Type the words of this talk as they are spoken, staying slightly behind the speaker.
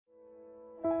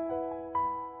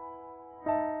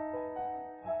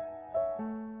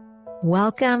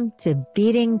Welcome to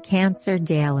Beating Cancer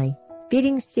Daily.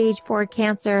 Beating stage 4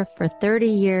 cancer for 30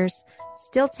 years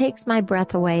still takes my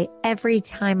breath away every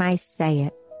time I say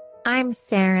it. I'm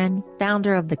Saranne,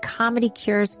 founder of the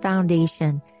ComedyCures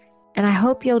Foundation, and I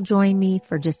hope you'll join me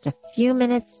for just a few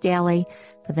minutes daily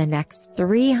for the next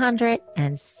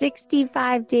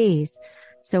 365 days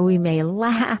so we may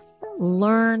laugh,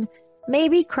 learn,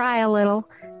 maybe cry a little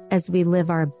as we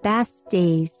live our best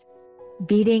days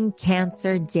beating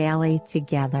cancer daily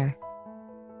together.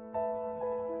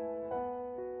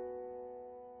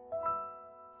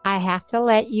 I have to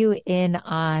let you in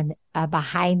on a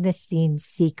behind-the-scenes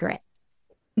secret.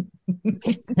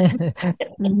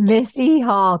 Missy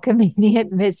Hall,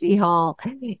 comedian Missy Hall,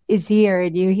 is here,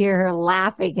 and you hear her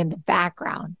laughing in the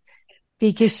background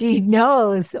because she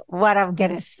knows what I'm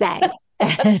going to say.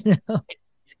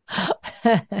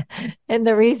 And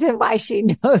the reason why she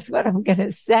knows what I'm going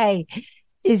to say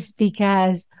is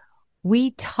because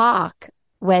we talk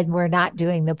when we're not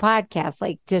doing the podcast,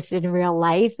 like just in real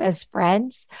life as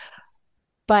friends.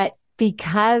 But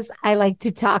because I like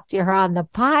to talk to her on the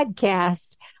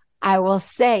podcast, I will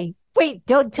say, wait,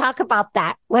 don't talk about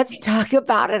that. Let's talk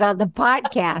about it on the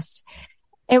podcast.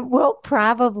 And we'll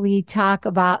probably talk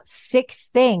about 6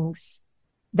 things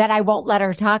that I won't let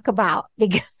her talk about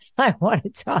because I want to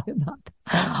talk about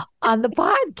them on the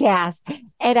podcast.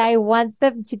 And I want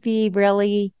them to be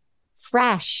really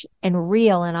fresh and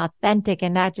real and authentic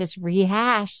and not just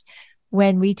rehashed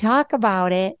when we talk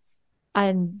about it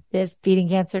on this Beating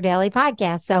Cancer Daily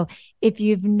podcast. So if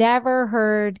you've never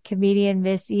heard comedian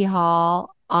Missy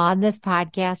Hall on this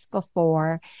podcast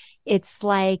before, it's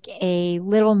like a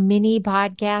little mini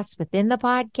podcast within the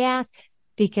podcast,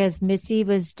 because Missy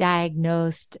was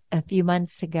diagnosed a few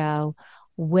months ago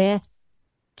with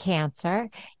cancer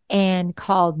and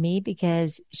called me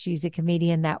because she's a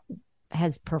comedian that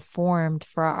has performed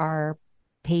for our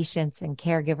patients and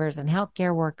caregivers and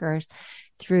healthcare workers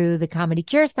through the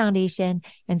ComedyCures Foundation.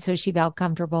 And so she felt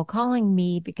comfortable calling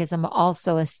me because I'm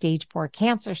also a stage 4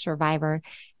 cancer survivor.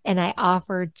 And I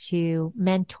offered to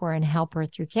mentor and help her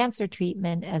through cancer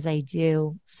treatment, as I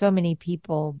do so many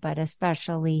people, but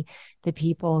especially the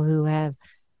people who have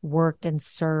worked and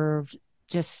served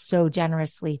just so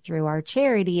generously through our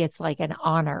charity. It's like an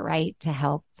honor, right, to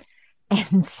help.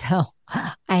 And so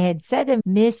I had said to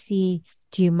Missy,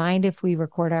 do you mind if we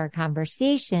record our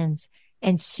conversations?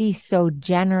 And she so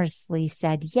generously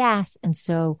said yes. And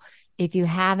so if you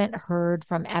haven't heard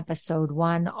from episode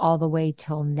 1 all the way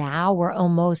till now, we're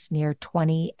almost near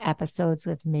 20 episodes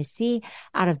with Missy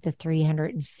out of the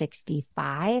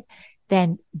 365.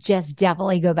 Then just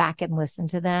definitely go back and listen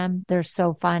to them. They're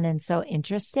so fun and so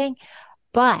interesting.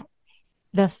 But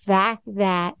the fact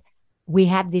that we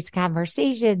have these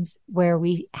conversations where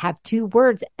we have 2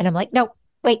 words and I'm like, no,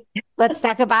 wait, let's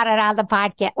talk about it on the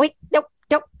podcast. Wait, no,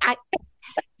 don't.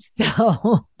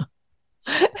 So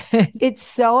it's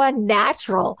so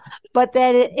unnatural, but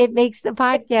then it makes the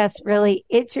podcast really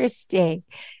interesting.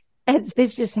 And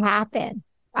this just happened.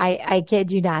 I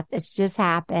kid you not. This just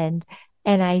happened.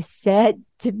 And I said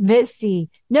to Missy,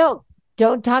 no,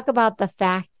 don't talk about the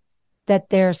fact that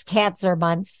there's cancer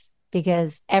months,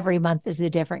 because every month is a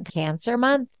different cancer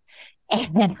month.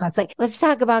 And then I was like, let's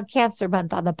talk about cancer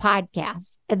month on the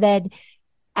podcast. And then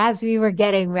as we were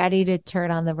getting ready to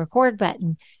turn on the record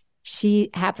button, she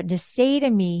happened to say to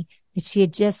me that she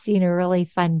had just seen a really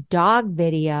fun dog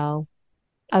video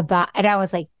about, and I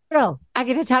was like, no, I'm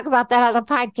going to talk about that on the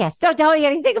podcast. Don't tell me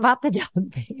anything about the dog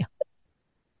video.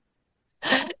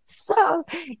 So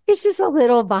it's just a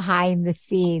little behind the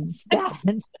scenes that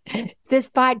this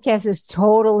podcast has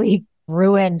totally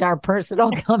ruined our personal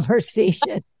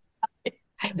conversation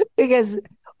because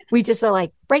we just are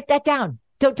like, write that down.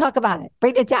 Don't talk about it.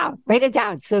 Write it down. Write it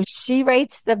down. So she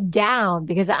writes them down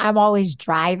because I'm always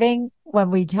driving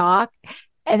when we talk.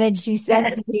 And then she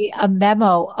sends me a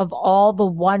memo of all the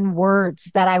 1 words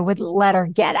that I would let her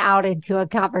get out into a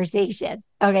conversation.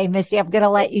 Okay, Missy, I'm going to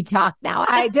let you talk now.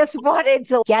 I just wanted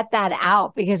to get that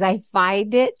out because I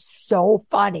find it so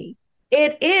funny.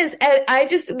 It is. And I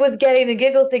just was getting the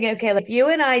giggles thinking, okay, like if you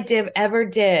and I ever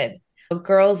did a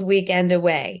girls' weekend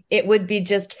away, it would be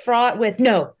just fraught with,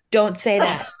 no, don't say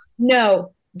that.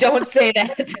 No, don't say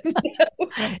that. No,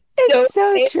 it's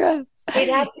so true. We'd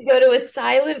have to go to a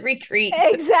silent retreat.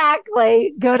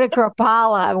 Exactly. Go to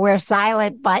Krapala, wear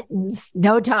silent buttons,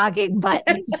 no talking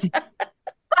buttons.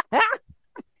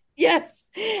 Yes.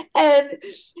 And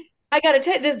I got to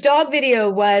tell you, this dog video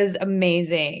was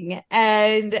amazing.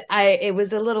 And it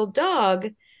was a little dog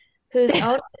whose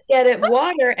owners get it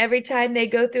water every time they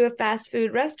go through a fast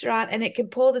food restaurant, and it can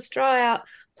pull the straw out,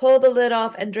 pull the lid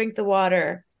off, and drink the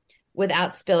water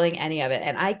without spilling any of it.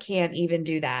 And I can't even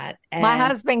do that. My And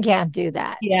husband can't do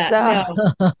that. yeah, So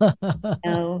no,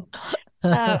 no.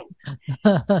 Um,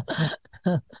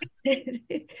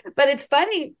 but it's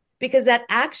funny because that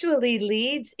actually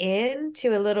leads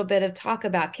into a little bit of talk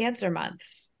about Cancer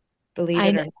months, believe I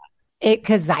it know or not. it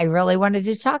because I really wanted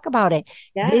to talk about it.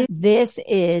 Yeah. This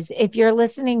is, if you're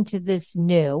listening to this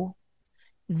new,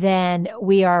 then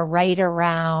we are right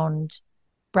around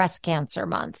breast cancer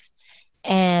month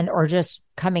and, or just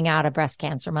coming out of breast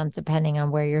cancer month, depending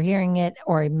on where you're hearing it,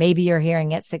 or maybe you're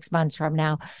hearing it 6 months from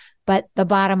now. But the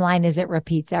bottom line is it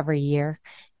repeats every year.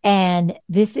 And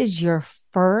this is your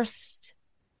first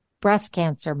breast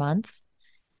cancer month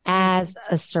as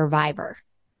a survivor.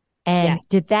 Yeah. And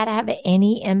did that have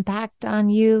any impact on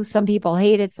you? Some people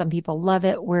hate it, some people love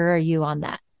it. Where are you on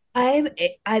that?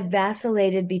 I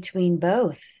vacillated between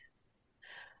both.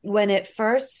 When it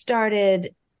first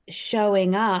started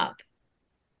showing up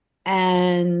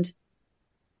and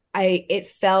it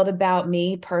felt about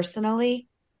me personally,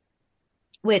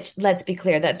 which let's be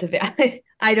clear,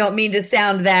 I don't mean to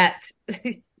sound that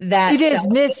It is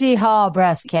self. Missy Hall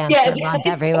Breast Cancer Yes, Month, I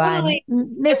everyone. totally I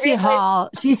Missy realized Hall,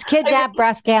 she's I, kidnapped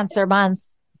Breast Cancer Month.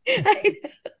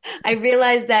 I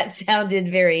realized that sounded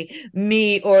very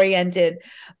me oriented,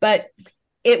 but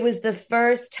it was the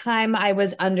first time I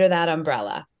was under that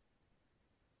umbrella.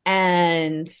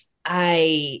 And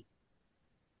I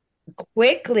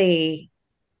quickly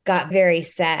got very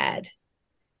sad.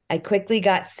 I quickly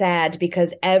got sad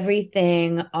because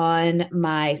everything on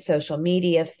my social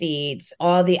media feeds,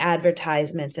 all the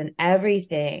advertisements and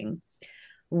everything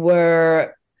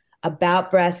were about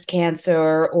breast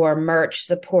cancer or merch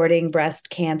supporting breast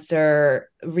cancer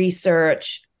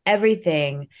research,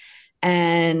 everything.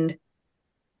 And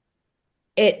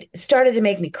it started to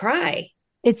make me cry.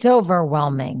 It's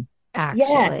overwhelming, Yes.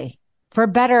 actually. For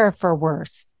better or for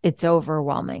worse, it's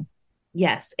overwhelming.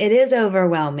 Yes, it is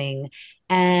overwhelming.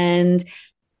 And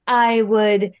I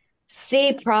would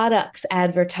see products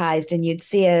advertised and you'd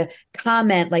see a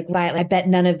comment like, I bet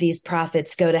none of these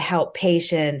profits go to help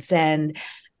patients. And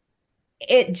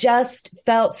it just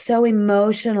felt so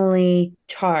emotionally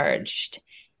charged.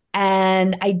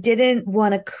 And I didn't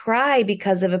want to cry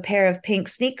because of a pair of pink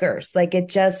sneakers. Like it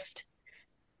just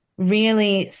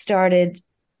really started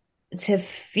to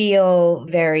feel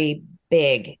very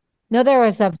big. No, there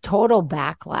was a total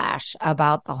backlash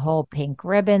about the whole pink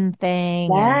ribbon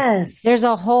thing. And Yes. there's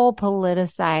a whole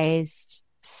politicized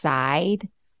side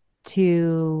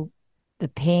to the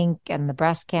pink and the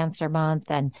breast cancer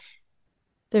month. And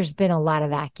there's been a lot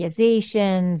of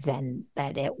accusations and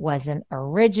that it wasn't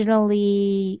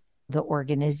originally the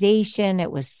organization.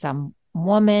 It was some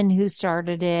woman who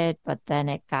started it, but then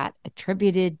it got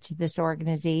attributed to this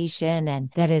organization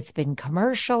and that it's been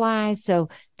commercialized. So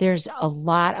there's a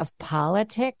lot of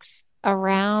politics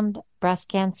around breast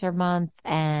cancer month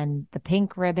and the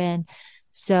pink ribbon.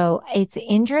 So it's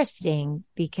interesting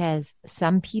because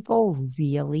some people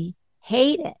really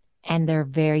hate it and they're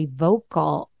very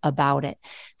vocal about it.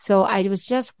 So I was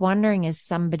just wondering, as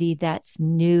somebody that's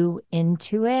new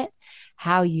into it,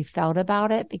 how you felt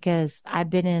about it, because I've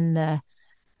been in the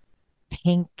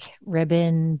pink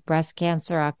ribbon breast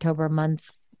cancer October month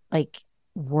like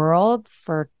world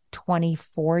for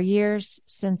 24 years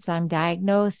since I'm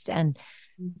diagnosed, and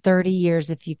 30 years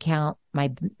if you count my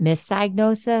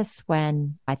misdiagnosis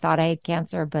when I thought I had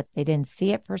cancer, but they didn't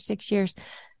see it for 6 years.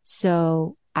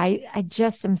 So I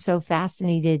just am so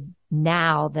fascinated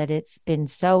now that it's been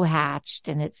so hatched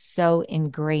and it's so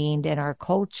ingrained in our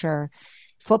culture.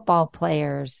 Football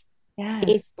players, Yes.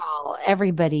 baseball,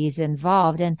 everybody's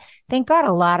involved. And thank God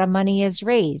a lot of money is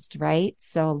raised, right?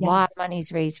 So a lot Yes. of money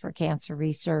is raised for cancer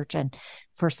research and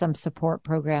for some support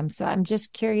programs. So I'm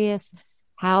just curious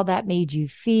how that made you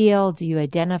feel. Do you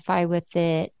identify with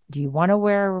it? Do you want to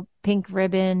wear a pink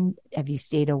ribbon? Have you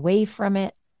stayed away from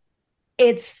it?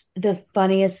 It's the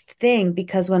funniest thing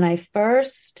because when I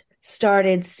first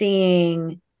started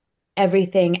seeing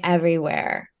everything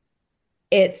everywhere,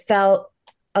 it felt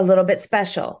a little bit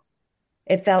special.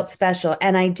 It felt special.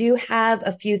 And I do have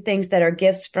a few things that are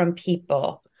gifts from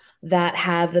people that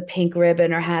have the pink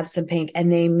ribbon or have some pink,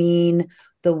 and they mean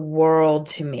the world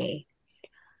to me.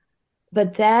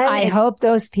 But then I hope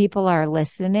those people are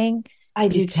listening, I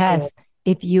do too. because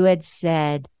if you had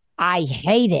said, I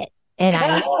hate it, and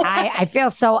I feel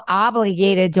so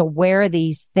obligated to wear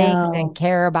these things and No.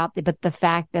 care about but the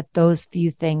fact that those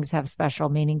few things have special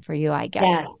meaning for you, I get.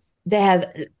 Yes, they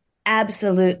have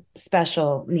absolute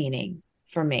special meaning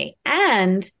for me.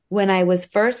 And when I was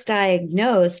first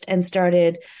diagnosed and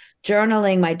started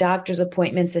journaling my doctor's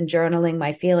appointments and journaling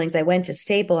my feelings, I went to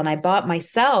Staple and I bought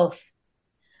myself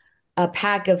a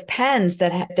pack of pens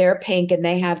that they're pink and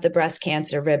they have the breast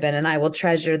cancer ribbon. And I will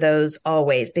treasure those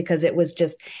always because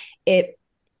it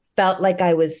felt like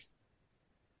I was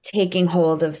taking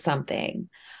hold of something.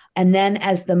 And then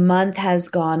as the month has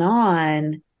gone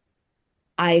on,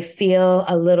 I feel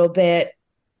a little bit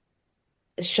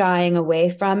shying away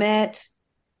from it.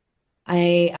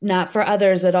 Not for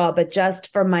others at all, but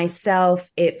just for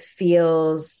myself, it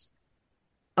feels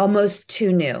almost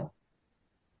too new.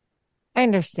 I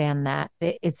understand that.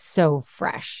 It's so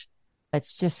fresh.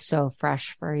 It's just so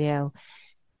fresh for you.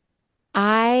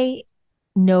 I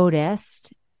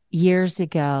noticed years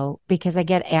ago because I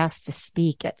get asked to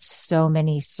speak at so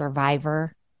many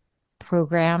survivor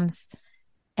programs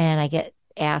and I get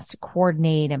asked to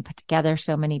coordinate and put together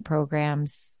so many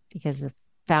programs because of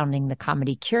founding the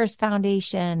ComedyCures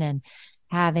Foundation and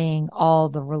having all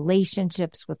the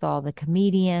relationships with all the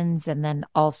comedians, and then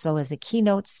also as a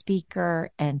keynote speaker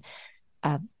and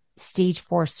a stage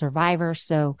 4 survivor.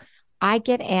 So I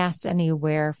get asked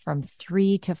anywhere from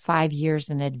 3 to 5 years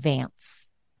in advance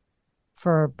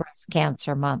for Breast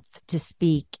Cancer Month to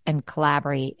speak and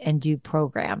collaborate and do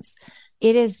programs.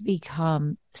 It has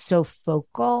become so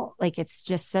focal, like it's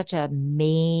just such a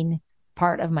main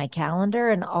part of my calendar.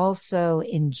 And also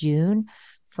in June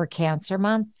for Cancer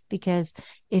Month, because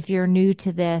if you're new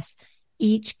to this,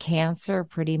 each cancer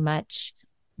pretty much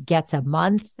gets a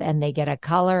month and they get a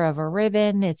color of a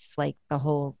ribbon. It's like the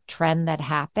whole trend that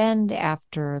happened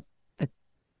after the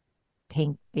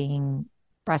pink being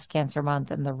Breast Cancer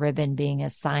Month and the ribbon being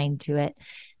assigned to it.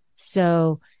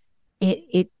 So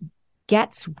it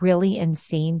gets really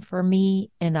insane for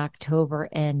me in October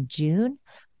and June.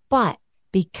 But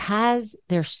because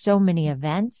there's so many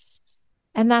events,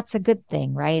 and that's a good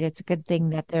thing, right? It's a good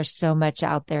thing that there's so much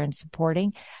out there and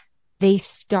supporting. They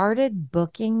started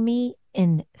booking me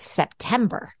in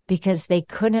September because they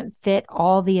couldn't fit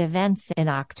all the events in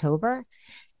October.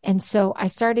 And so I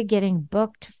started getting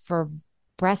booked for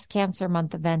Breast Cancer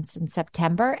Month events in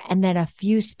September and then a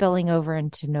few spilling over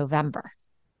into November.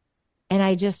 And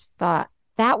I just thought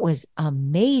that was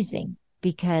amazing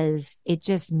because it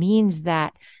just means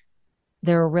that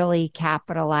they're really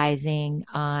capitalizing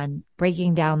on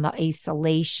breaking down the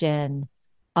isolation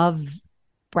of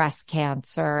breast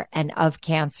cancer and of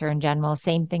cancer in general.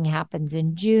 Same thing happens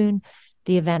in June.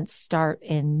 The events start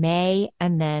in May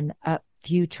and then a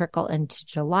few trickle into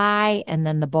July, and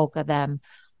then the bulk of them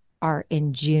are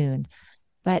in June.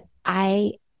 But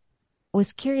I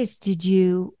was curious, did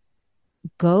you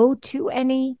go to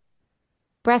any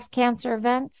breast cancer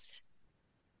events?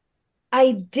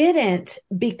 I didn't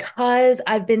because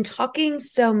I've been talking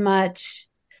so much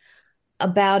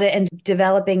about it and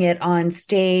developing it on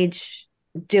stage,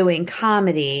 doing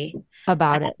comedy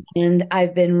About it. And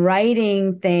I've been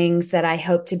writing things that I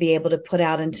hope to be able to put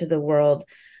out into the world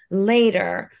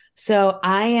later. So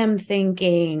I am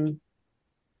thinking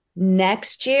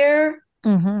next year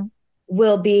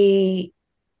will be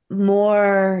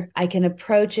more, I can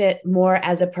approach it more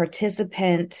as a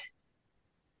participant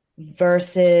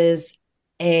versus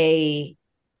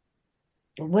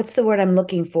what's the word I'm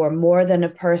looking for? More than a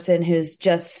person who's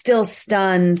just still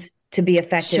stunned to be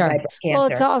affected by breast cancer. Well,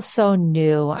 it's all so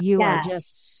new. You are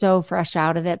just so fresh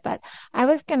out of it. But I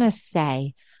was going to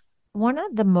say, one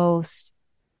of the most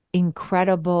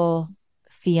incredible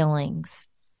feelings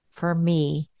for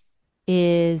me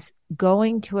is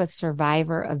going to a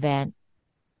survivor event.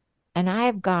 And I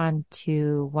have gone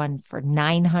to one for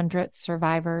 900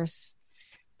 survivors.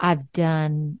 I've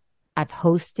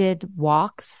hosted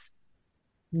walks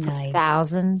for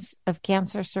thousands of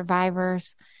cancer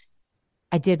survivors.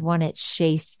 I did one at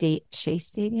Shea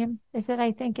Stadium. Is it,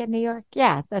 I think, in New York?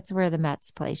 Yeah, that's where the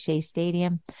Mets play, Shea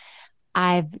Stadium.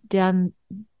 I've done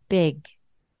big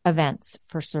events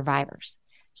for survivors.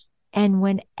 And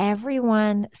when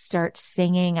everyone starts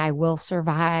singing I Will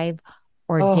Survive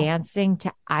or dancing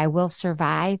to I Will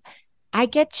Survive, I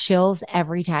get chills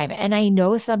every time. And I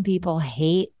know some people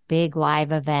hate big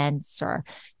live events or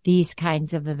these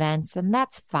kinds of events, and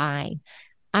that's fine.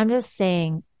 I'm just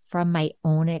saying from my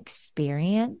own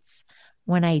experience,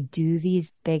 when I do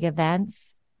these big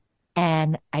events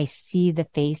and I see the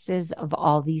faces of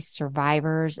all these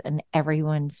survivors and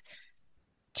everyone's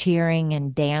cheering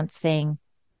and dancing,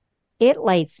 it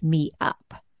lights me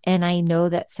up. And I know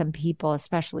that some people,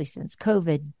 especially since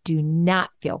COVID, do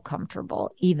not feel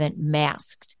comfortable, even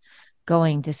masked,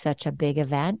 going to such a big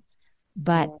event.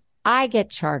 But I get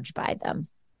charged by them,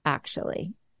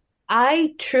 actually.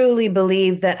 I truly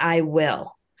believe that I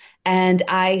will. And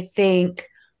I think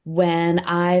when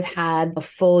I've had a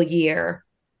full year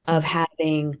of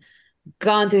having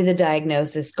gone through the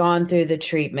diagnosis, gone through the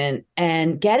treatment,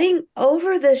 and getting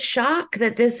over the shock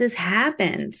that this has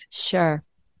happened. Sure.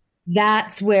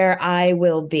 That's where I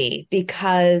will be,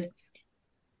 because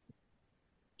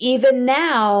even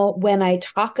now, when I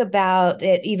talk about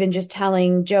it, even just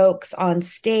telling jokes on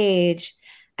stage,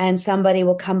 and somebody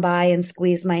will come by and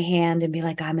squeeze my hand and be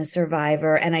like, I'm a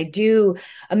survivor. And I do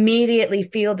immediately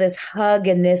feel this hug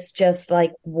and this just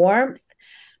like warmth.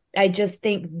 I just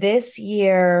think this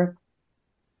year,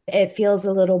 it feels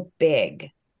a little big.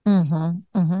 It And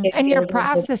you're feels a little,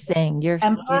 processing, I'm you're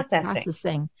processing.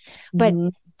 processing. But Mm-hmm.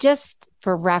 just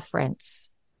for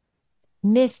reference,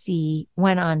 Missy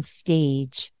went on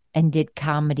stage and did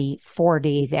comedy 4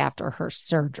 days after her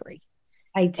surgery.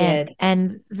 I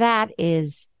And did. that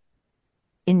is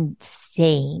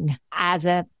insane. As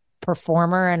a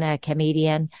performer and a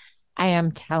comedian, I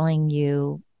am telling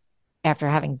you, after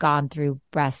having gone through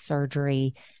breast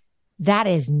surgery, that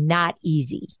is not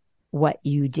easy what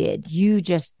you did. You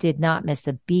just did not miss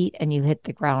a beat and you hit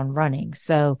the ground running.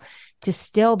 So to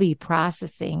still be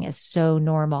processing is so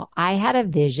normal. I had a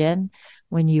vision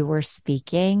when you were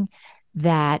speaking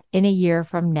that in a year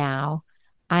from now,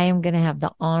 I am going to have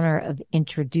the honor of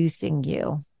introducing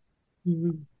you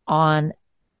Mm-hmm. on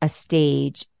a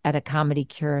stage at a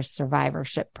ComedyCures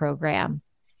survivorship program.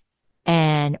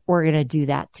 And we're going to do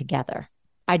that together.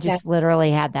 I Yeah. just literally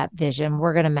had that vision.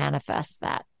 We're going to manifest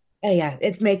that. Yeah.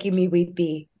 It's making me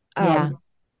weepy. Yeah.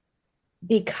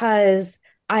 Because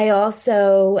I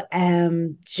also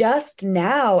am just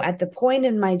now at the point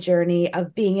in my journey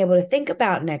of being able to think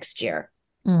about next year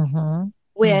Mm-hmm.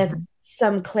 with Mm-hmm.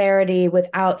 some clarity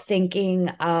without thinking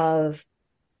of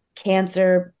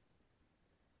cancer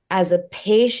as a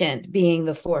patient being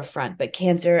the forefront, but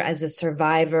cancer as a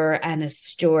survivor and a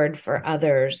steward for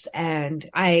others. And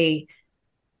I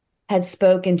had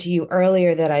spoken to you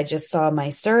earlier that I just saw my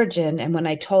surgeon. And when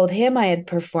I told him I had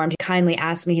performed, he kindly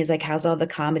asked me, he's like, how's all the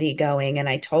comedy going? And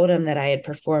I told him that I had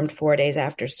performed 4 days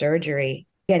after surgery.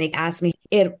 And he asked me,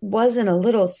 it wasn't a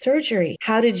little surgery.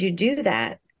 How did you do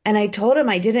that? And I told him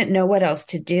I didn't know what else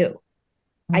to do.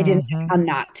 I didn't Mm-hmm. know how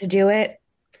not to do it.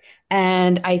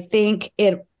 And I think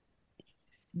it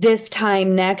this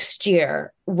time next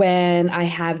year, when I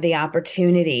have the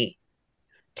opportunity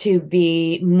to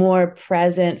be more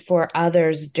present for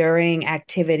others during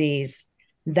activities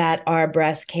that are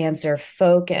breast cancer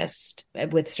focused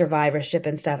with survivorship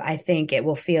and stuff, I think it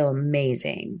will feel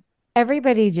amazing.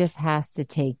 Everybody just has to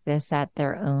take this at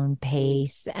their own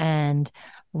pace and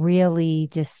really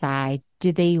decide,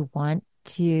 do they want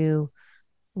to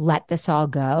let this all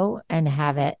go and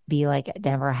have it be like it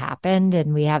never happened?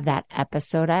 And we have that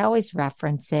episode. I always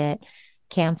reference it,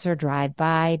 Cancer Drive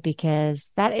By,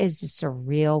 because that is just a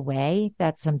real way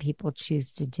that some people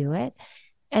choose to do it.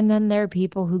 And then there are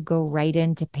people who go right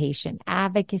into patient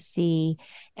advocacy.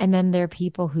 And then there are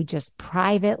people who just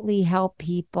privately help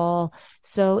people.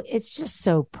 So it's just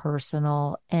so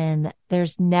personal and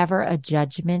there's never a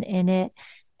judgment in it.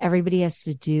 Everybody has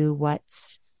to do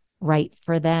what's right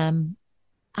for them.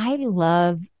 I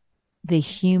love the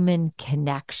human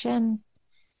connection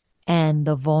and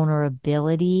the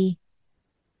vulnerability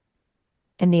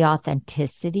and the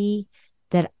authenticity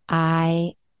that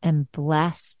I am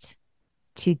blessed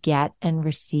to get and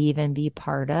receive and be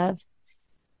part of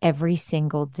every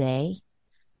single day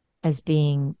as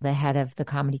being the head of the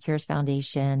ComedyCures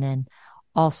Foundation and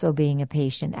also being a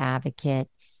patient advocate.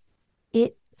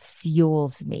 It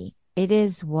fuels me. It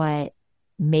is what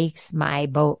makes my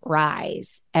boat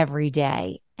rise every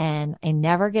day. And I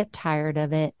never get tired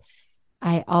of it.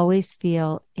 I always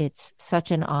feel it's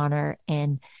such an honor.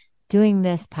 And doing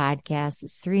this podcast,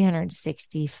 it's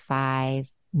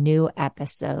 365 new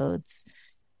episodes.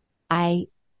 I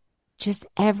just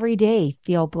every day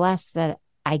feel blessed that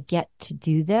I get to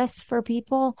do this for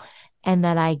people and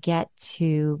that I get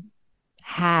to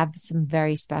have some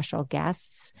very special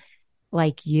guests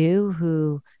like you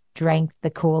who drank the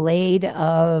Kool-Aid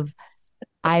of,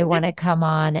 I want to come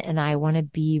on and I want to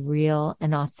be real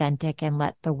and authentic and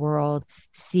let the world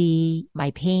see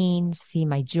my pain, see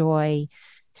my joy,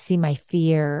 see my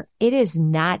fear. It is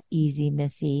not easy,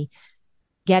 Missy,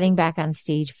 getting back on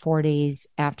stage 4 days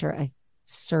after a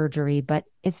surgery, but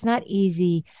it's not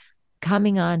easy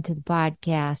coming on to the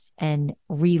podcast and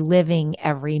reliving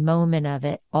every moment of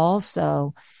it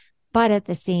also. But at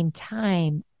the same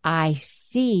time, I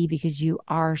see, because you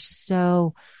are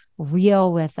so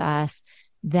real with us,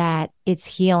 that it's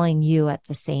healing you at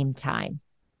the same time.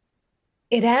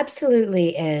 It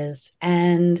absolutely is.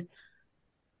 And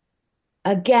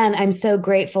again, I'm so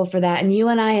grateful for that. And you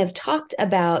and I have talked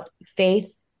about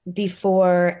faith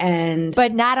before, and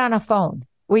But not on a phone.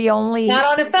 We only Not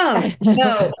on a phone.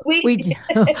 No,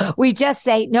 we just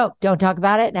say, no, don't talk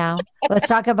about it now. Let's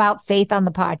talk about faith on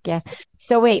the podcast.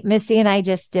 So wait, Missy and I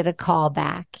just did a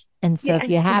callback. And so if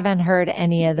yeah. you haven't heard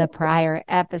any of the prior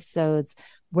episodes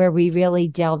where we really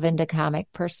delve into comic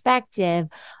perspective,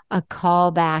 a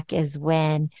callback is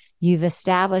when you've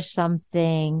established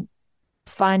something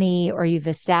funny or you've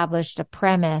established a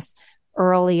premise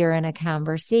earlier in a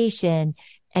conversation,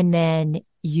 and then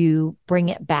you bring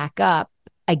it back up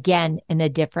again in a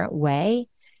different way,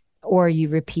 or you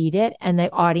repeat it, and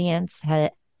the audience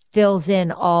fills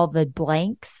in all the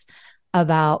blanks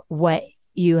about what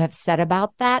you have said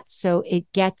about that. So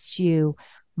it gets you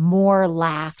more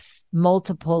laughs,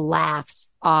 multiple laughs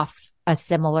off a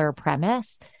similar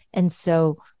premise. And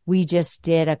so we just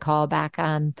did a callback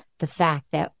on the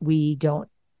fact that we don't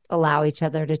allow each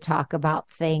other to talk about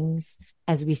things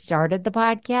as we started the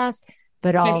podcast,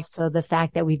 but also the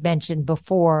fact that we've mentioned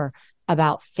before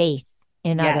about faith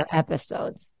in other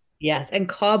episodes. Yes. And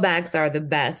callbacks are the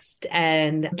best.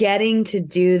 And getting to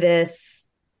do this,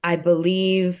 I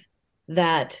believe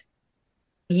that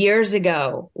years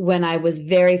ago, when I was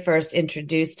very first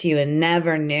introduced to you and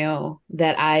never knew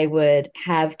that I would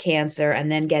have cancer,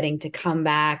 and then getting to come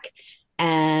back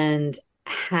and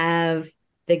have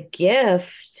the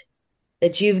gift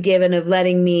that you've given of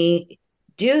letting me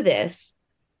do this,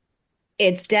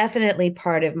 it's definitely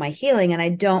part of my healing. And I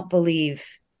don't believe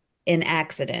in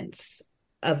accidents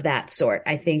of that sort.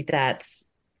 I think that's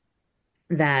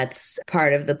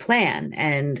part of the plan.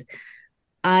 And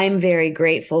I'm very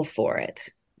grateful for it.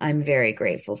 I'm very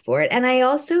grateful for it. And I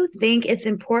also think it's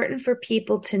important for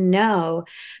people to know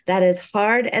that as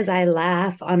hard as I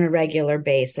laugh on a regular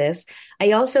basis,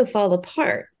 I also fall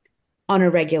apart on a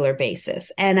regular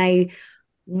basis. And I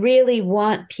really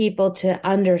want people to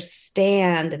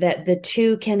understand that the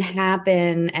two can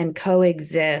happen and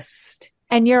coexist.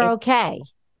 And you're okay.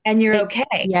 And you're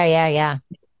okay. Yeah.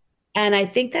 And I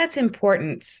think that's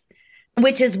important,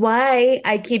 which is why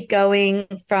I keep going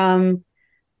from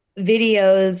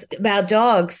videos about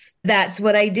dogs. That's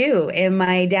what I do in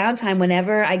my downtime.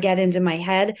 Whenever I get into my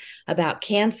head about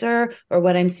cancer or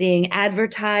what I'm seeing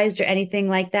advertised or anything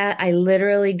like that, I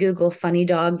literally Google funny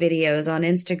dog videos on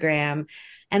Instagram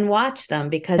and watch them,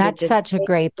 because that's such a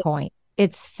great point.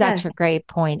 It's such a great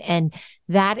point. And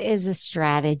that is a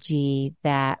strategy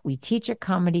that we teach at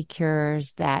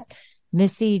ComedyCures that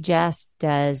Missy just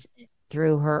does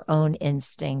through her own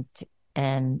instinct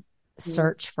and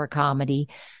search for comedy.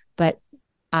 But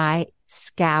I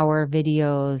scour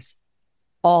videos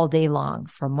all day long,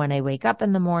 from when I wake up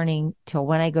in the morning till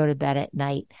when I go to bed at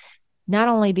night. Not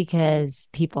only because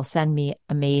people send me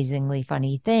amazingly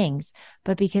funny things,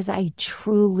 but because I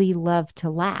truly love to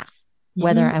laugh,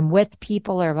 whether I'm with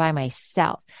people or by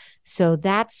myself. So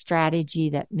that strategy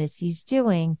that Missy's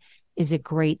doing is a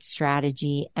great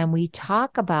strategy. And we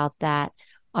talk about that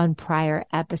on prior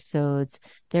episodes.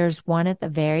 There's one at the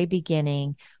very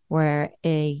beginning where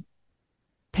there's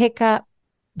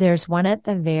one at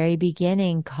the very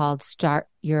beginning called Start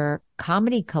Your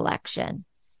Comedy Collection.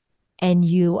 And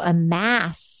you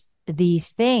amass these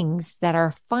things that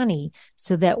are funny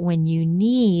so that when you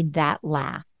need that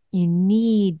laugh, you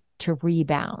need to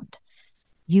rebound,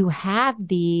 you have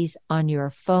these on your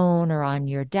phone or on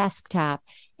your desktop,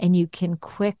 and you can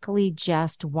quickly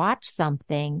just watch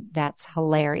something that's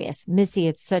hilarious. Missy,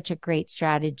 it's such a great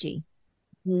strategy.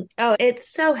 Oh,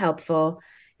 it's so helpful.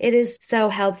 It is so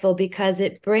helpful because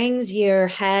it brings your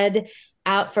head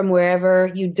out from wherever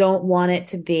you don't want it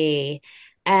to be.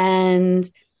 And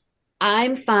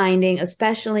I'm finding,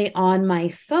 especially on my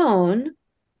phone,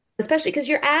 especially because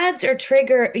your ads are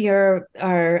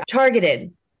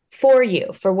targeted for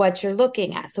you, for what you're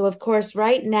looking at. So of course,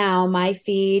 right now, my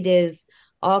feed is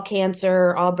all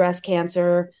cancer, all breast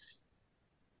cancer,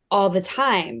 all the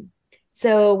time.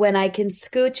 So when I can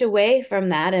scooch away from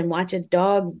that and watch a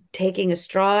dog taking a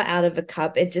straw out of a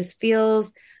cup, it just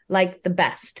feels like the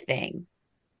best thing.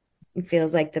 It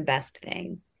feels like the best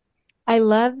thing. I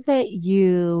love that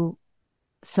you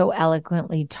so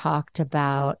eloquently talked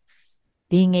about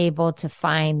being able to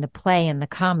find the play and the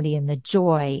comedy and the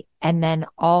joy, and then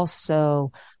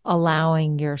also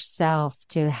allowing yourself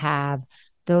to have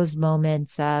those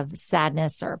moments of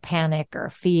sadness or panic or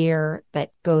fear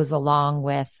that goes along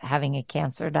with having a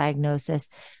cancer diagnosis.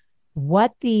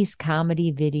 What these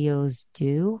comedy videos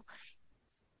do,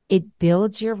 it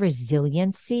builds your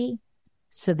resiliency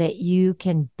so that you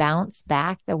can bounce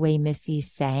back the way Missy's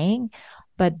saying,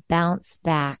 but bounce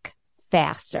back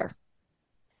faster.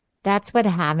 That's what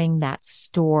having that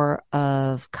store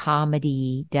of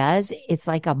comedy does. It's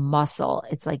like a muscle.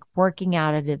 It's like working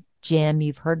out at a gym.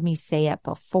 You've heard me say it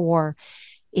before.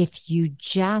 if you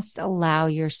just allow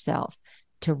yourself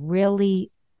to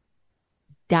really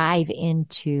dive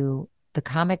into the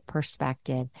comic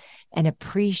perspective and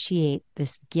appreciate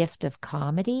this gift of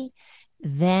comedy,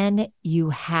 then you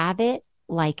have it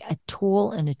like a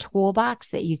tool in a toolbox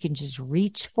that you can just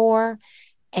reach for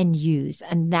and use.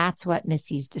 And that's what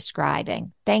Missy's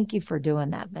describing. Thank you for doing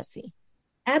that, Missy.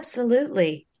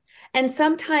 Absolutely. And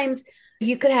sometimes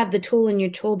you could have the tool in your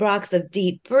toolbox of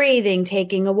deep breathing,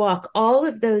 taking a walk, all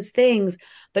of those things.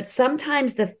 But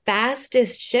sometimes the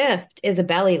fastest shift is a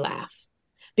belly laugh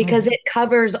because it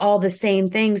covers all the same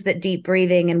things that deep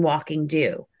breathing and walking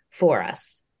do for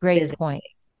us. Great point.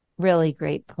 Really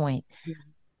great point.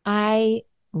 I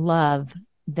love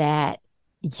that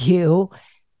you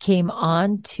came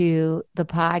on to the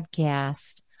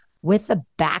podcast with a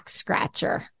back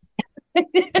scratcher.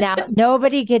 Now,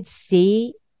 nobody could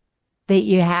see that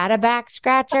you had a back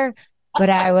scratcher, but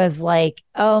I was like,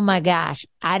 oh my gosh,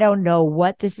 I don't know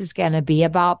what this is going to be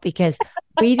about because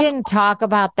we didn't talk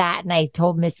about that. And I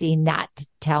told Missy not to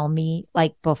tell me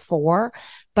like before,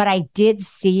 but I did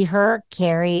see her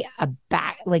carry a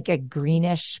back, like a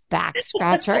greenish back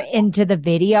scratcher into the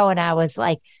video. And I was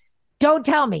like, don't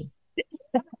tell me.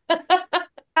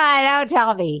 Don't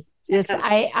tell me.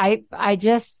 I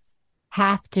just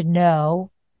have to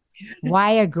know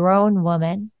why a grown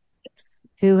woman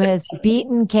who has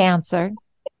beaten cancer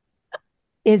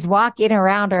is walking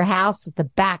around her house with a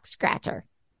back scratcher.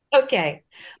 Okay.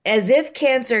 As if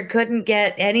cancer couldn't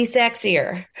get any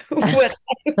sexier. What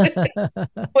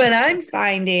I'm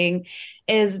finding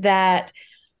is that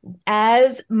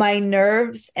as my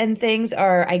nerves and things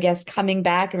are, I guess, coming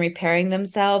back and repairing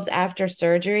themselves after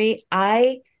surgery,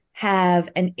 I have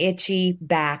an itchy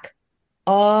back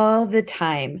all the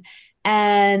time.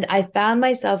 And I found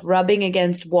myself rubbing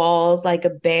against walls like a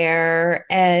bear.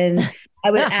 And I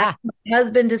would ask my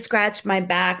husband to scratch my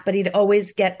back, but he'd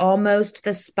always get almost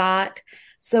the spot.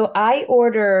 So I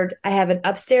have an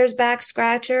upstairs back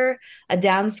scratcher, a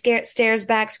downstairs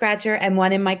back scratcher, and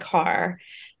one in my car.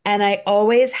 And I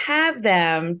always have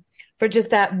them for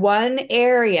just that one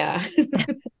area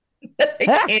that I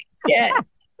can't get.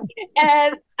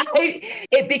 And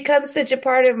it becomes such a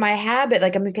part of my habit.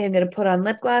 Like, I'm going to put on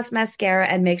lip gloss, mascara,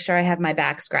 and make sure I have my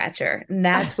back scratcher. And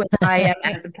that's what I am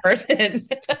as a person.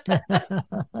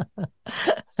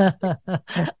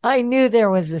 I knew there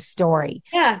was a story.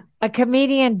 Yeah. A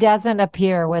comedian doesn't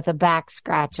appear with a back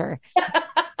scratcher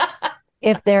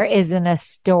if there isn't a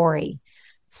story.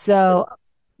 So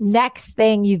next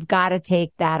thing, you've got to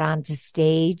take that onto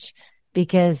stage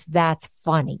because that's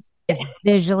funny. It's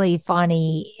visually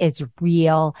funny. It's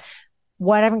real.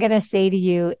 What I'm going to say to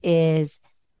you is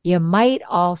you might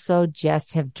also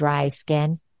just have dry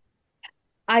skin.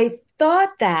 I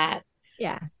thought that.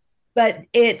 Yeah. But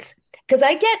it's because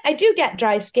I do get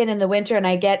dry skin in the winter and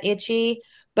I get itchy,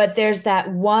 but there's that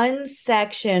one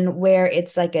section where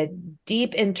it's like a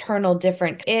deep internal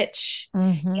different itch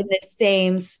in the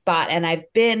same spot. And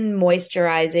I've been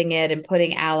moisturizing it and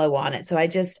putting aloe on it. So I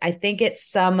think it's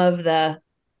some of the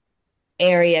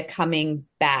area coming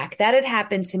back. That had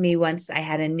happened to me once I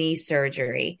had a knee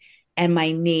surgery and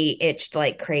my knee itched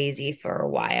like crazy for a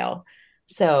while.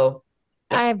 So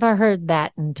I've heard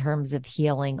that in terms of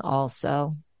healing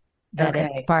also, that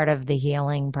it's part of the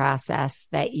healing process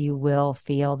that you will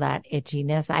feel that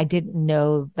itchiness. I didn't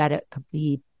know that it could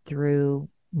be through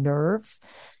nerves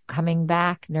coming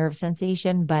back, nerve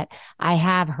sensation, but I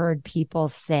have heard people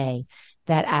say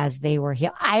that as they were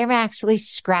healed, I am actually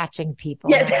scratching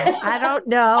people. Yes. I don't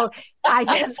know. I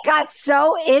just got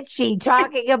so itchy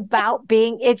talking about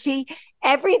being itchy.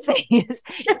 Everything is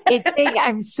itching.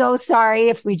 I'm so sorry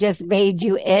if we just made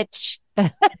you itch. I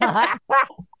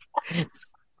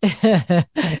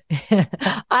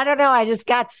don't know. I just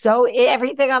got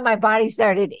everything on my body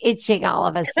started itching all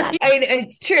of a sudden.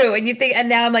 It's true. And you think, and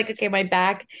now I'm like, okay, my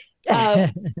back.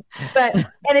 And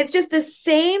it's just the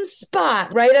same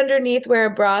spot right underneath where a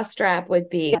bra strap would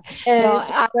be.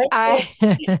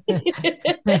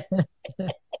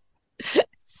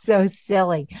 So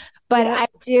silly. But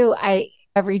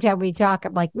every time we talk,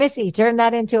 I'm like, Missy, turn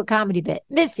that into a comedy bit.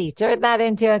 Missy, turn that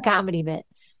into a comedy bit.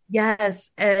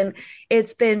 Yes. And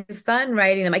it's been fun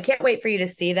writing them. I can't wait for you to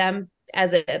see them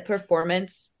as a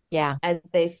performance. Yeah. As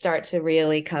they start to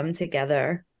really come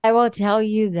together. I will tell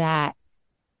you that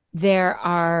there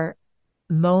are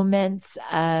moments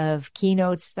of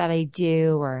keynotes that I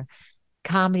do or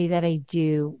comedy that I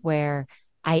do where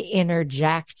I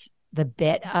interject the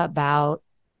bit about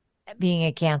being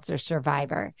a cancer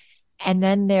survivor. And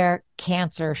then there are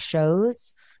cancer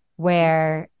shows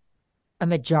where a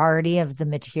majority of the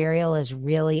material is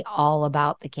really all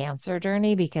about the cancer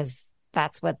journey because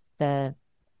that's what the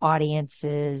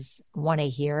audiences want to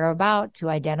hear about, to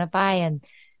identify. And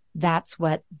that's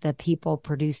what the people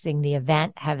producing the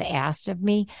event have asked of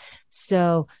me.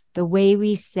 So the way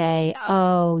we say,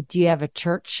 oh, do you have a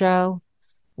church show?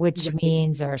 Which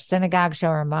means, or a synagogue show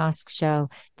or a mosque show,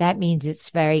 that means it's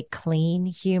very clean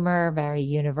humor, very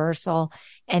universal.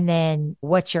 And then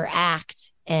what's your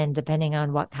act? And depending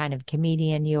on what kind of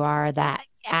comedian you are, that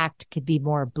act could be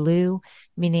more blue,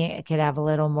 meaning it could have a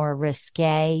little more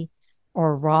risque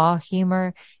or raw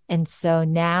humor. And so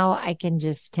now I can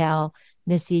just tell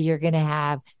Missy, you're going to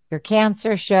have your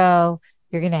cancer show,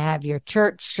 you're going to have your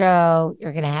church show,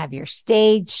 you're going to have your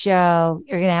stage show,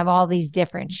 you're going to have all these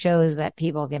different shows that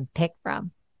people can pick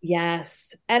from.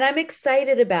 Yes. And I'm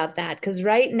excited about that because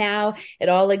right now it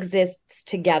all exists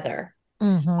together.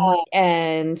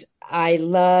 And I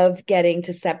love getting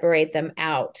to separate them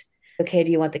out. Okay,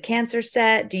 do you want the cancer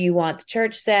set? Do you want the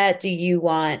church set? Do you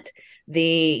want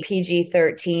the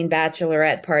PG-13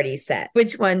 bachelorette party set?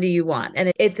 Which one do you want?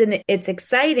 And it's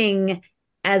exciting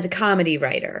as a comedy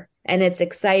writer, and it's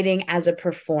exciting as a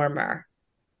performer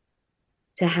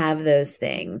to have those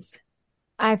things.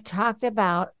 I've talked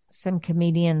about some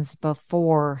comedians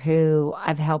before who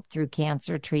I've helped through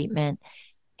cancer treatment,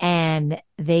 and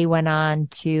they went on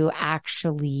to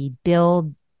actually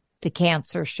build the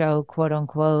cancer show, quote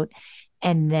unquote,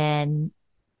 and then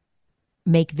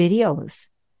make videos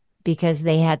because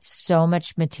they had so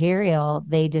much material.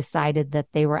 They decided that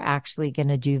they were actually going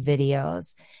to do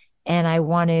videos. And I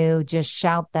want to just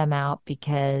shout them out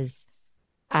because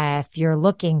if you're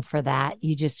looking for that,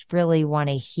 you just really want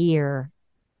to hear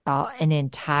an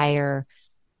entire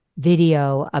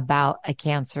video about a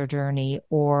cancer journey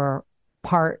or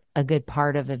a good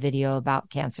part of a video about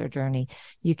cancer journey.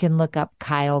 You can look up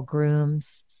Kyle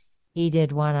Grooms. He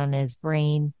did one on his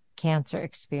brain cancer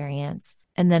experience.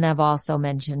 And then I've also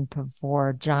mentioned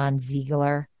before John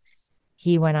Ziegler.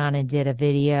 He went on and did a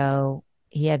video.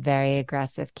 He had very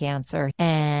aggressive cancer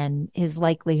and his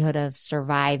likelihood of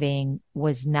surviving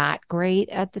was not great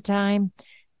at the time.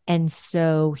 And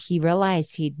so he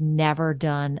realized he'd never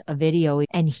done a video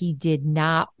and he did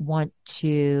not want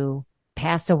to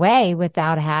pass away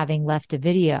without having left a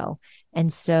video.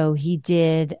 And so he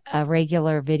did a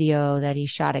regular video that he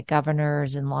shot at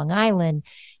Governor's in Long Island,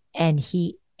 and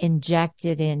he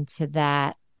injected into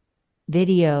that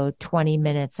video 20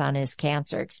 minutes on his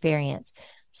cancer experience.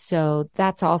 So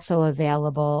that's also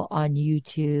available on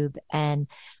YouTube. And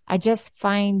I just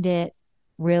find it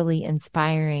really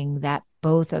inspiring that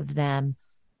both of them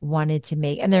wanted to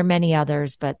make, and there are many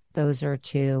others, but those are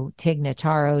two. Tig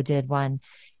Notaro did one.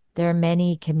 There are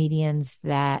many comedians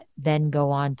that then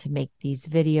go on to make these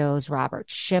videos, Robert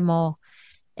Schimmel.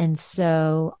 And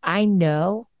so I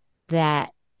know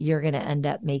that you're going to end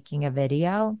up making a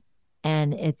video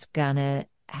and it's going to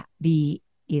be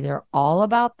either all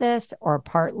about this or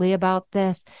partly about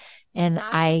this. And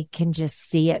I can just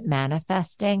see it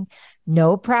manifesting.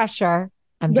 No pressure.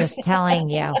 I'm just telling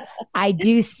you, I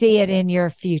do see it in your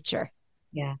future.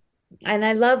 Yeah. And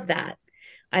I love that.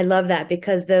 I love that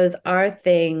because those are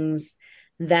things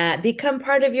that become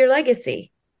part of your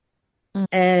legacy.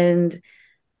 And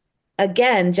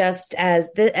again, just as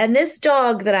this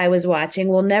dog that I was watching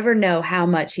will never know how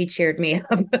much he cheered me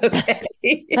up. Okay.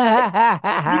 He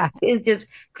is just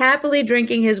happily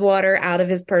drinking his water out of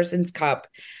his person's cup.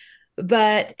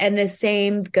 And the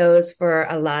same goes for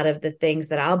a lot of the things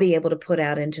that I'll be able to put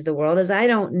out into the world, as I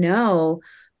don't know,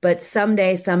 but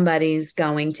someday somebody's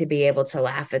going to be able to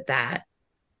laugh at that.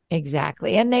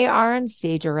 Exactly. And they are on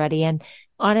stage already. And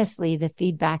honestly, the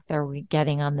feedback that we're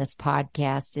getting on this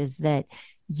podcast is that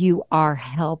you are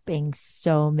helping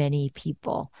so many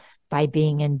people by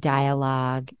being in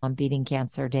dialogue on Beating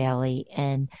Cancer Daily.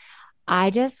 And I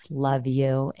just love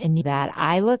you and that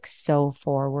I look so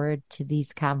forward to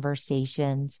these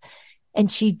conversations. And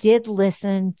she did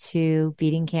listen to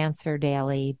Beating Cancer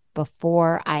Daily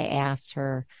before I asked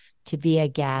her to be a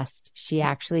guest. She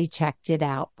actually checked it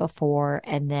out before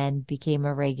and then became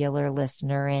a regular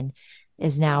listener and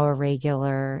is now a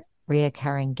regular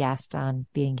reoccurring guest on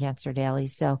Beating Cancer Daily.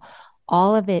 So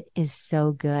all of it is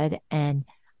so good. And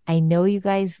I know you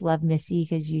guys love Missy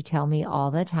because you tell me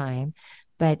all the time.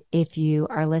 But if you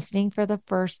are listening for the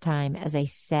first time, as I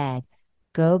said,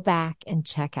 go back and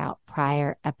check out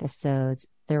prior episodes.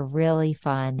 They're really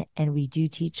fun. And we do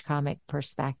teach comic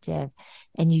perspective.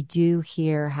 And you do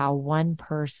hear how one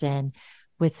person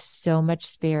with so much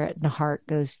spirit and heart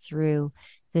goes through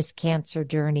this cancer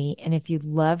journey. And if you'd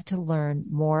love to learn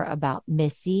more about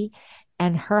Missy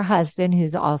and her husband,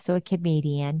 who's also a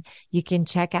comedian, you can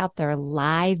check out their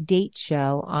live date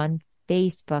show on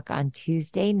Facebook on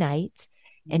Tuesday nights.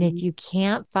 And if you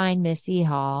can't find Missy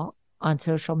Hall on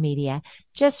social media,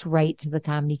 just write to the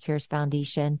Comedy Cures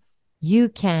Foundation. You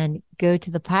can go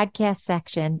to the podcast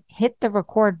section, hit the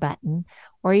record button,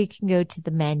 or you can go to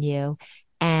the menu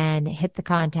and hit the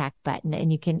contact button,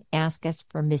 and you can ask us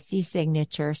for Missy's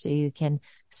signature so you can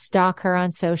stalk her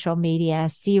on social media,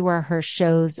 see where her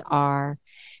shows are.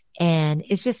 And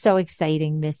it's just so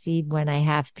exciting, Missy, when I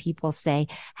have people say,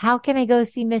 how can I go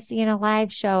see Missy in a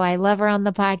live show? I love her on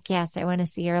the podcast. I want to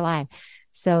see her live.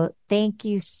 So thank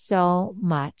you so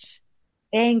much.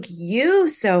 Thank you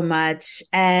so much.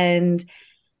 And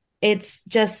it's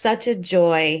just such a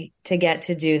joy to get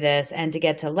to do this and to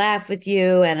get to laugh with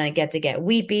you, and I get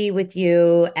weepy with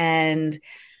you. And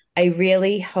I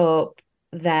really hope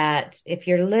that if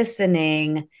you're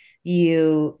listening,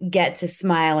 you get to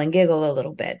smile and giggle a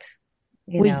little bit.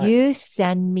 Will you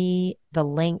send me the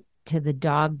link to the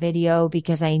dog video?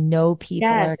 Because I know people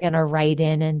are going to write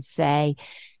in and say,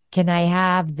 can I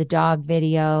have the dog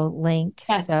video link?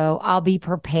 Yes. So I'll be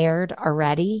prepared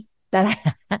already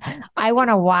that I want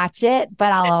to watch it,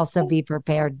 but I'll also be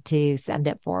prepared to send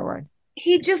it forward.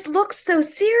 He just looks so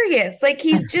serious. Like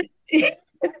he's just...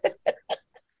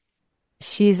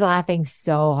 She's laughing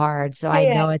so hard. So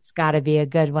I know it's got to be a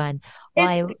good one.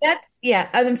 Well,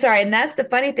 I'm sorry. And that's the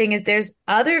funny thing is there's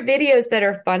other videos that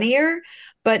are funnier,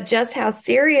 but just how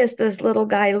serious this little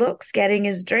guy looks getting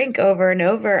his drink over and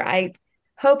over. I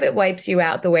hope it wipes you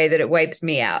out the way that it wipes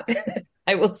me out.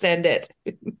 I will send it.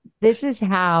 This is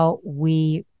how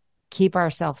we keep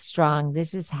ourselves strong.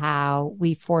 This is how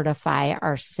we fortify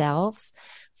ourselves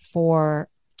for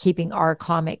keeping our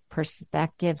comic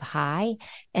perspective high.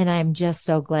 And I'm just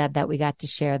so glad that we got to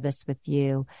share this with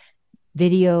you.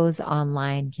 Videos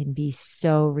online can be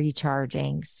so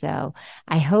recharging. So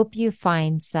I hope you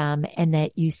find some and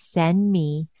that you send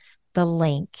me the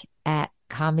link at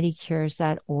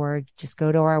ComedyCures.org. Just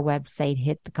go to our website,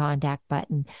 hit the contact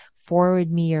button, forward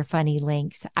me your funny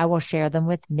links. I will share them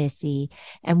with Missy,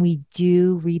 and we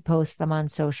do repost them on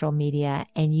social media,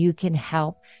 and you can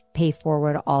help pay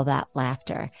forward all that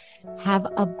laughter. Have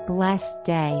a blessed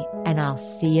day, and I'll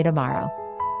see you tomorrow.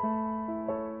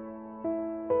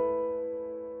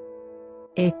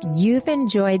 If you've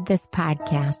enjoyed this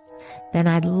podcast, then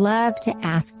I'd love to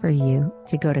ask for you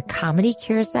to go to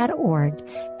ComedyCures.org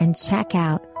and check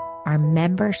out our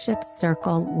membership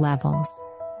circle levels.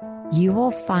 You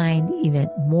will find even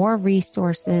more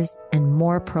resources and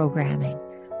more programming,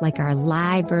 like our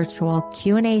live virtual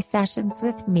Q&A sessions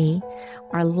with me,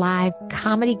 our live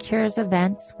Comedy Cures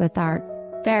events with our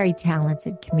very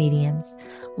talented comedians,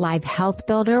 live health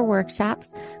builder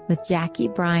workshops with Jackie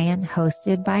Bryan,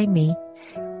 hosted by me,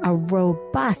 a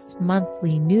robust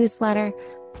monthly newsletter,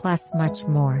 plus much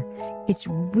more. It's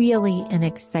really an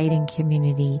exciting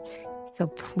community. So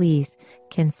please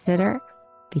consider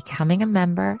becoming a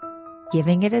member,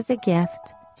 giving it as a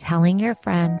gift, telling your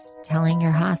friends, telling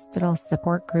your hospital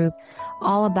support group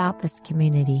all about this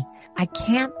community. I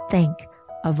can't think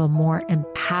of a more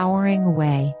empowering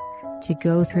way to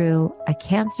go through a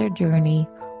cancer journey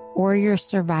or your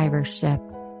survivorship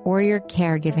or your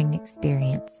caregiving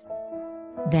experience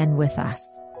than with us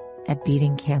at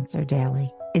Beating Cancer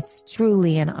Daily. It's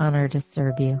truly an honor to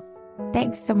serve you.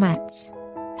 Thanks so much.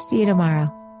 See you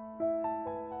tomorrow.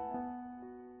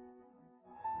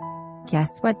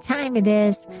 Guess what time it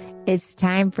is? It's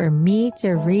time for me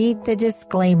to read the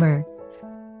disclaimer.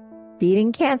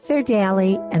 Beating Cancer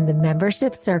Daily and the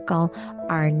Membership Circle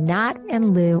are not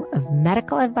in lieu of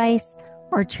medical advice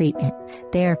or treatment.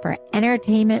 They are for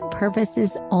entertainment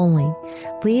purposes only.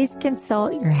 Please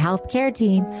consult your healthcare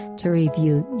team to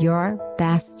review your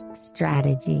best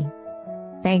strategy.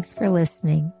 Thanks for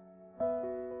listening.